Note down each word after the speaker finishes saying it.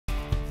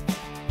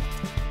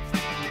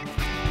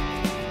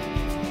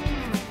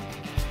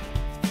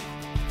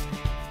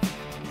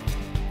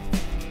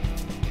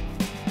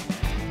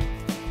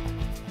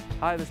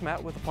Hi, this is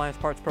Matt with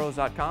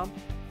AppliancePartsPros.com.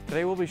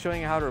 Today we'll be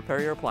showing you how to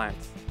repair your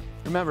appliance.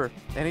 Remember,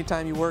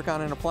 anytime you work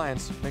on an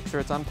appliance, make sure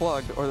it's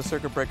unplugged or the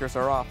circuit breakers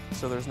are off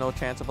so there's no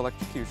chance of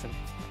electrocution.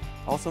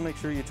 Also make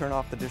sure you turn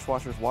off the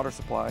dishwasher's water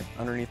supply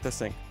underneath the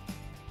sink.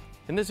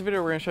 In this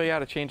video we're going to show you how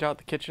to change out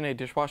the KitchenAid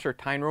Dishwasher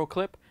Tine Row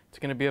Clip. It's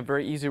going to be a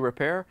very easy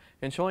repair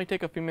and should only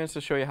take a few minutes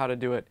to show you how to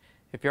do it.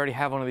 If you already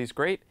have one of these,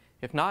 great.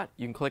 If not,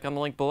 you can click on the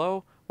link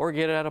below or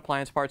get it at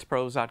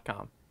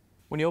AppliancePartsPros.com.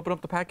 When you open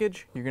up the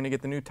package, you're going to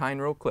get the new Tine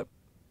Row Clip.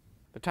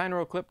 The Tine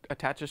Row Clip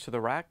attaches to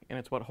the rack and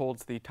it's what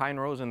holds the tine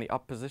rows in the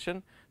up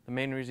position. The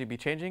main reason you'd be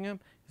changing them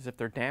is if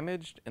they're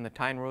damaged and the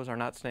tine rows are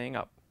not staying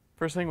up.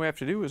 First thing we have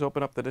to do is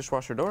open up the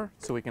dishwasher door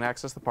so we can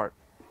access the part.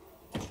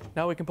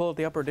 Now we can pull out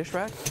the upper dish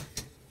rack.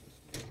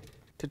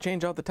 To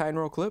change out the Tine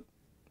Row Clip,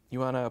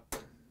 you want to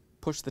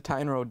push the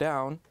tine row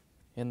down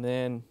and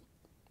then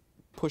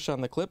push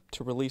on the clip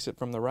to release it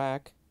from the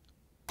rack.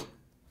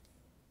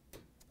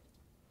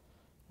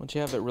 Once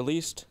you have it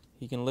released,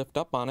 you can lift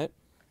up on it.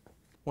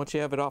 Once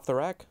you have it off the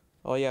rack,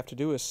 all you have to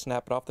do is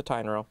snap it off the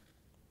tine row.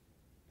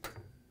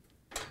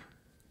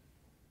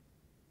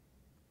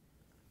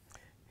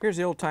 Here's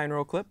the old Tine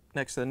Row Clip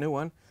next to the new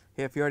one.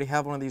 If you already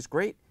have one of these,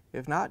 great.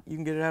 If not, you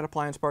can get it at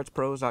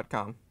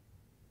AppliancePartsPros.com.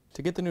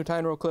 To get the new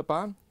Tine Row Clip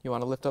on, you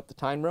want to lift up the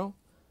tine row,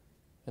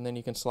 and then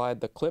you can slide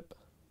the clip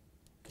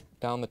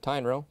down the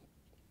tine row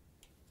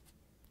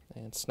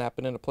and snap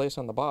it into place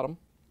on the bottom.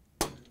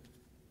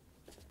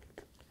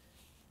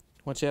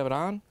 Once you have it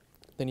on,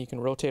 then you can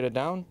rotate it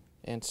down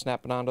and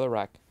snap it onto the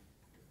rack.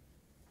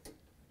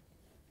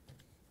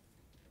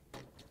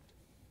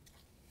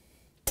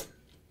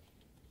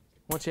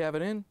 Once you have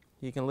it in,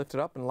 you can lift it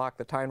up and lock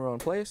the tine row in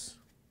place,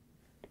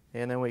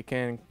 and then we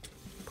can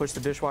push the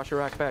dishwasher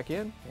rack back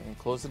in and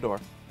close the door.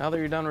 Now that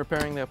you're done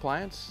repairing the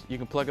appliance, you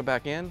can plug it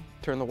back in,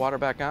 turn the water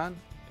back on,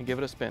 and give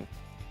it a spin.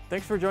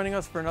 Thanks for joining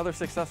us for another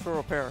successful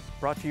repair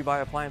brought to you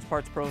by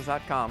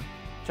AppliancePartsPros.com.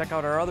 Check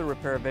out our other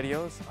repair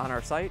videos on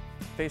our site,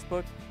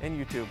 Facebook,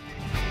 and YouTube.